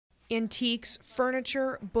Antiques,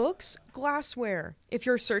 furniture, books, glassware. If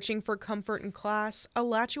you're searching for comfort and class,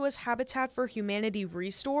 Alachua's Habitat for Humanity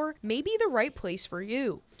Restore may be the right place for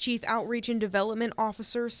you. Chief Outreach and Development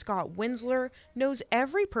Officer Scott Winsler knows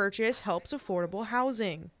every purchase helps affordable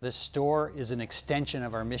housing. This store is an extension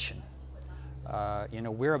of our mission.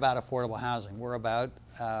 We're about affordable housing. We're about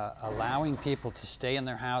allowing people to stay in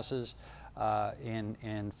their houses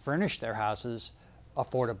and furnish their houses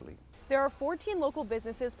affordably. There are 14 local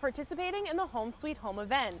businesses participating in the Home Sweet Home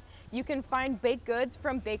event. You can find baked goods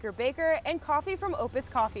from Baker Baker and coffee from Opus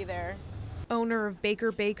Coffee there. Owner of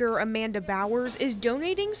Baker Baker, Amanda Bowers, is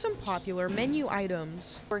donating some popular menu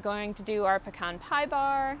items. We're going to do our pecan pie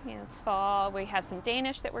bar. It's fall. We have some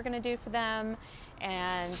Danish that we're going to do for them,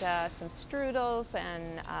 and some strudels,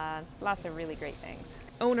 and lots of really great things.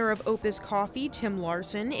 Owner of Opus Coffee, Tim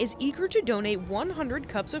Larson, is eager to donate 100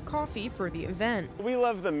 cups of coffee for the event. We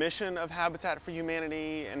love the mission of Habitat for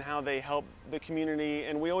Humanity and how they help the community,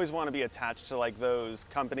 and we always want to be attached to those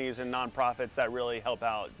companies and nonprofits that really help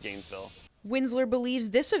out Gainesville. Winsler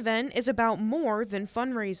believes this event is about more than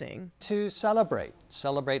fundraising. To celebrate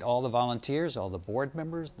all the volunteers, all the board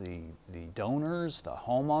members, the donors, the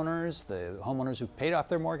homeowners who paid off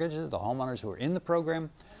their mortgages, the homeowners who are in the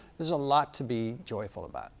program. There's a lot to be joyful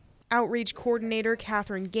about. Outreach Coordinator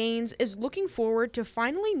Catherine Gaines is looking forward to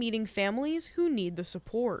finally meeting families who need the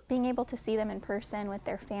support. Being able to see them in person with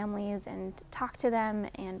their families and talk to them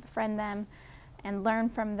and befriend them and learn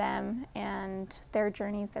from them and their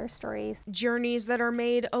journeys, their stories. Journeys that are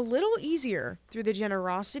made a little easier through the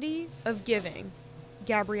generosity of giving.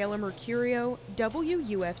 Gabriella Mercurio,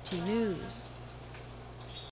 WUFT News.